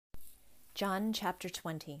John chapter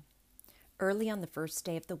 20. Early on the first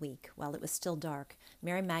day of the week, while it was still dark,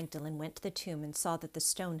 Mary Magdalene went to the tomb and saw that the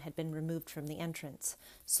stone had been removed from the entrance.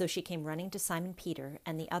 So she came running to Simon Peter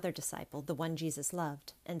and the other disciple, the one Jesus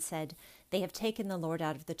loved, and said, "They have taken the Lord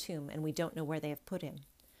out of the tomb, and we don't know where they have put him."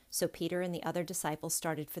 So Peter and the other disciple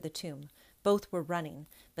started for the tomb. Both were running,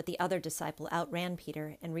 but the other disciple outran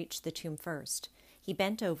Peter and reached the tomb first. He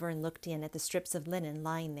bent over and looked in at the strips of linen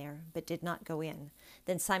lying there, but did not go in.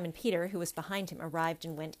 Then Simon Peter, who was behind him, arrived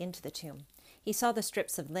and went into the tomb. He saw the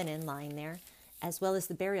strips of linen lying there, as well as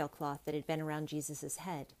the burial cloth that had been around Jesus'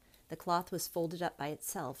 head. The cloth was folded up by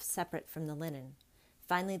itself, separate from the linen.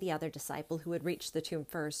 Finally, the other disciple, who had reached the tomb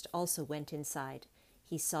first, also went inside.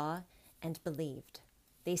 He saw and believed.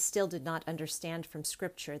 They still did not understand from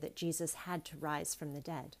Scripture that Jesus had to rise from the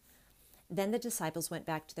dead. Then the disciples went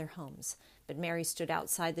back to their homes, but Mary stood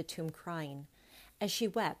outside the tomb crying. As she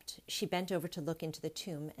wept, she bent over to look into the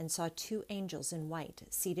tomb and saw two angels in white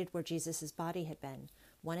seated where Jesus' body had been,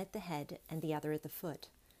 one at the head and the other at the foot.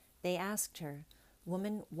 They asked her,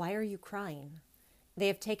 "Woman, why are you crying?" "They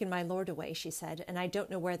have taken my Lord away," she said, "and I don't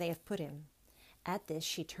know where they have put him." At this,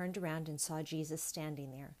 she turned around and saw Jesus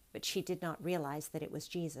standing there, but she did not realize that it was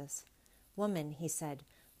Jesus. "Woman," he said,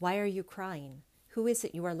 "why are you crying? Who is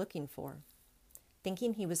it you are looking for?"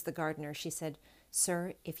 Thinking he was the gardener, she said,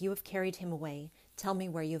 "Sir, if you have carried him away, tell me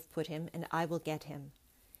where you have put him, and I will get him."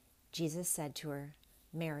 Jesus said to her,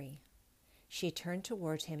 "Mary." She turned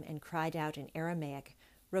toward him and cried out in Aramaic,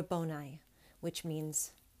 "Rabboni," which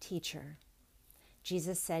means teacher.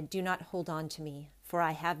 Jesus said, "Do not hold on to me, for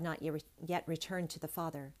I have not yet returned to the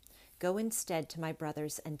Father. Go instead to my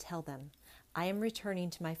brothers and tell them, I am returning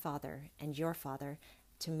to my Father and your Father,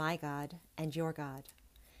 to my God and your God."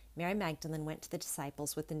 Mary Magdalene went to the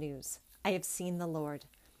disciples with the news, "I have seen the Lord,"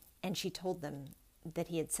 and she told them that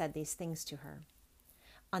he had said these things to her.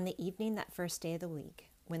 On the evening that first day of the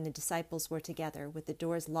week, when the disciples were together with the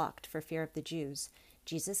doors locked for fear of the Jews,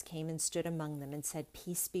 Jesus came and stood among them and said,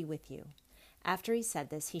 "Peace be with you." After he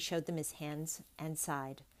said this, he showed them his hands and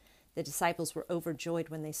side. The disciples were overjoyed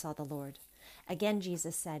when they saw the Lord. Again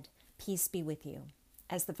Jesus said, "Peace be with you.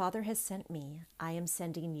 As the Father has sent me, I am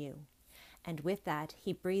sending you." And with that,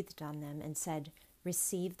 he breathed on them and said,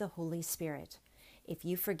 "Receive the Holy Spirit. If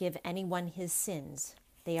you forgive anyone his sins,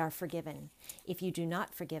 they are forgiven. If you do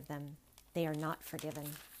not forgive them, they are not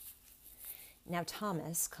forgiven." Now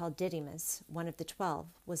Thomas, called Didymus, one of the 12,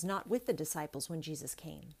 was not with the disciples when Jesus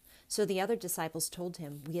came. So the other disciples told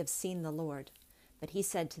him, "We have seen the Lord." But he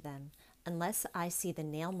said to them, "Unless I see the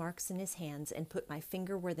nail marks in his hands and put my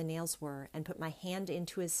finger where the nails were and put my hand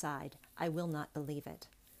into his side, I will not believe it."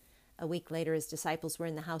 A week later, his disciples were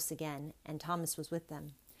in the house again, and Thomas was with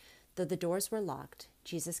them. Though the doors were locked,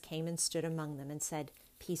 Jesus came and stood among them and said,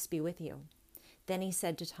 "Peace be with you." Then he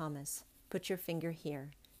said to Thomas, "Put your finger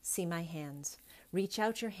here. See my hands. Reach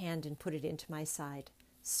out your hand and put it into my side.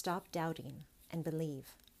 Stop doubting and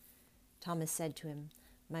believe." Thomas said to him,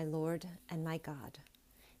 "My Lord and my God."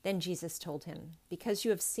 Then Jesus told him, "Because you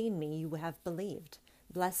have seen me, you have believed.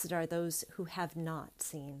 Blessed are those who have not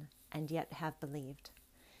seen and yet have believed."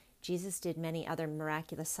 Jesus did many other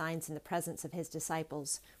miraculous signs in the presence of his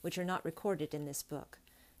disciples, which are not recorded in this book.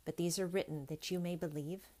 But these are written that you may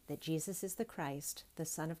believe that Jesus is the Christ, the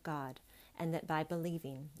Son of God, and that by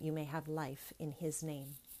believing you may have life in his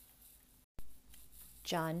name.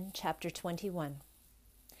 John chapter 21.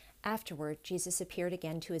 Afterward, Jesus appeared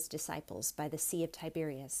again to his disciples by the Sea of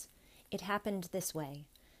Tiberias. It happened this way.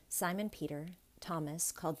 Simon Peter,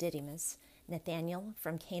 Thomas, called Didymus, Nathanael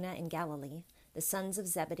from Cana in Galilee, the sons of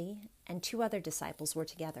Zebedee, and 2 other disciples were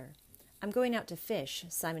together. "I'm going out to fish,"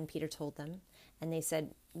 Simon Peter told them, and they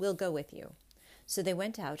said, "We'll go with you." So they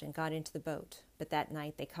went out and got into the boat, but that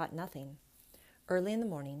night they caught nothing. Early in the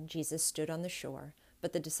morning, Jesus stood on the shore,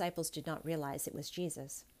 but the disciples did not realize it was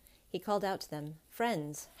Jesus. He called out to them,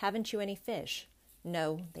 "Friends, haven't you any fish?"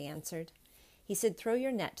 "No," they answered. He said, "Throw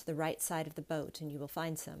your net to the right side of the boat, and you will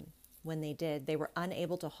find some." When they did, they were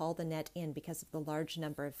unable to haul the net in because of the large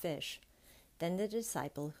number of fish. Then the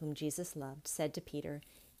disciple whom Jesus loved said to Peter,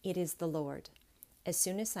 "It is the Lord." As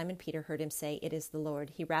soon as Simon Peter heard him say, "It is the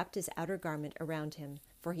Lord," he wrapped his outer garment around him,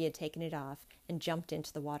 for he had taken it off, and jumped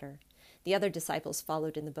into the water. The other disciples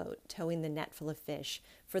followed in the boat, towing the net full of fish,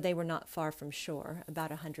 for they were not far from shore,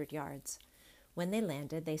 about 100 yards. When they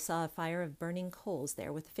landed, they saw a fire of burning coals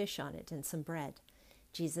there with fish on it and some bread.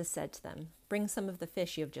 Jesus said to them, "Bring some of the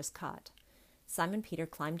fish you have just caught." Simon Peter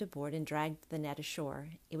climbed aboard and dragged the net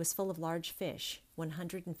ashore. It was full of large fish,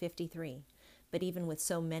 153, but even with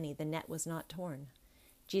so many, the net was not torn.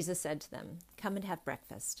 Jesus said to them, "Come and have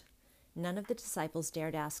breakfast." None of the disciples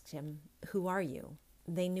dared ask him, "Who are you?"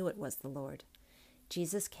 They knew it was the Lord.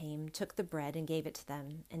 Jesus came, took the bread, and gave it to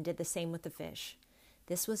them, and did the same with the fish.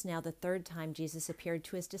 This was now the third time Jesus appeared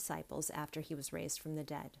to his disciples after he was raised from the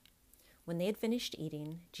dead. When they had finished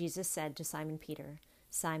eating, Jesus said to Simon Peter,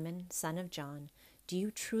 "Simon, son of John, do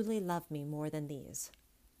you truly love me more than these?"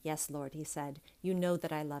 "Yes, Lord," he said, "you know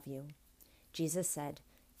that I love you." Jesus said,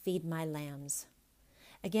 "Feed my lambs."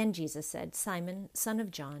 Again Jesus said, "Simon, son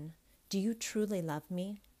of John, do you truly love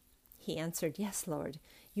me?" He answered, "Yes, Lord,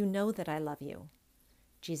 you know that I love you."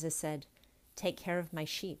 Jesus said, "Take care of my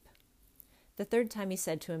sheep." The third time he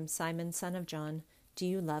said to him, "Simon, son of John, do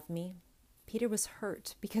you love me?" Peter was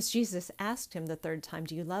hurt because Jesus asked him the third time,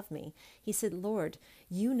 "Do you love me?" He said, "Lord,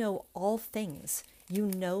 you know all things. You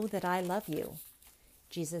know that I love you."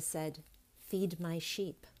 Jesus said, "Feed my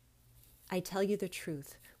sheep. I tell you the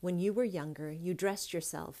truth. When you were younger, you dressed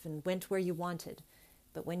yourself and went where you wanted.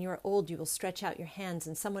 But when you are old, you will stretch out your hands,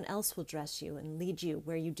 and someone else will dress you and lead you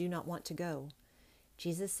where you do not want to go."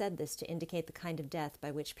 Jesus said this to indicate the kind of death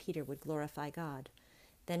by which Peter would glorify God.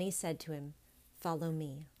 Then he said to him, "Follow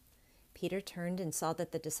me." Peter turned and saw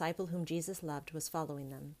that the disciple whom Jesus loved was following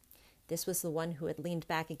them. This was the one who had leaned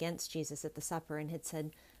back against Jesus at the supper and had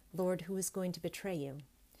said, "Lord, who is going to betray you?"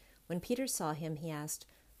 When Peter saw him, he asked,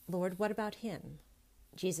 "Lord, what about him?"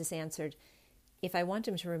 Jesus answered, "If I want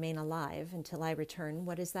him to remain alive until I return,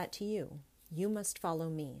 what is that to you? You must follow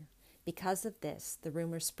me." Because of this, the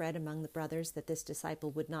rumor spread among the brothers that this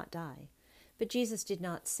disciple would not die. But Jesus did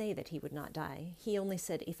not say that he would not die. He only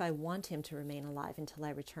said, "If I want him to remain alive until I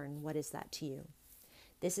return, what is that to you?"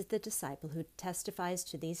 This is the disciple who testifies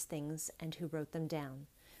to these things and who wrote them down.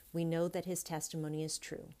 We know that his testimony is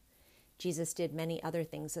true. Jesus did many other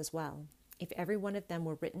things as well. If every one of them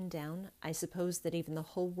were written down, I suppose that even the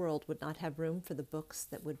whole world would not have room for the books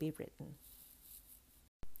that would be written.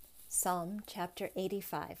 Psalm chapter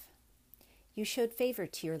 85. You showed favor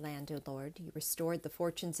to your land, O Lord. You restored the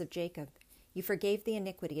fortunes of Jacob. You forgave the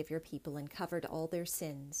iniquity of your people and covered all their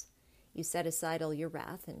sins. You set aside all your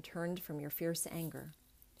wrath and turned from your fierce anger.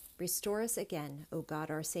 Restore us again, O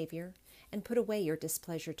God our Savior, and put away your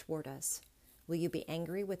displeasure toward us. Will you be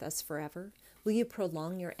angry with us forever? Will you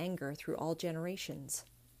prolong your anger through all generations?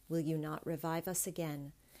 Will you not revive us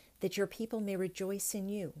again, that your people may rejoice in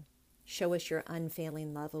you? Show us your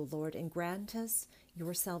unfailing love, O Lord, and grant us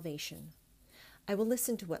your salvation. I will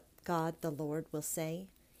listen to what God the Lord will say.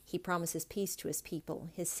 He promises peace to his people,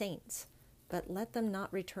 his saints, but let them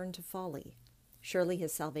not return to folly. Surely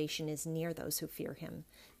his salvation is near those who fear him,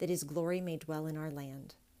 that his glory may dwell in our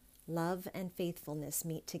land. Love and faithfulness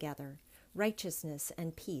meet together. Righteousness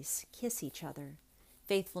and peace kiss each other.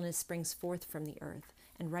 Faithfulness springs forth from the earth,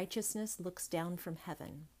 and righteousness looks down from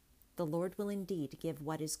heaven. The Lord will indeed give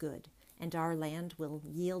what is good, and our land will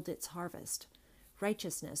yield its harvest.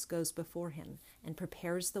 Righteousness goes before him and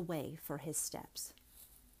prepares the way for his steps.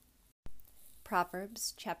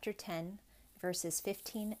 Proverbs chapter 10, verses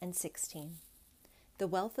 15 and 16. The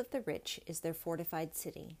wealth of the rich is their fortified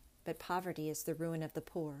city, but poverty is the ruin of the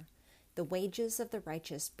poor. The wages of the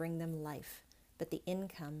righteous bring them life, but the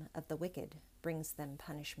income of the wicked brings them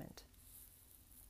punishment.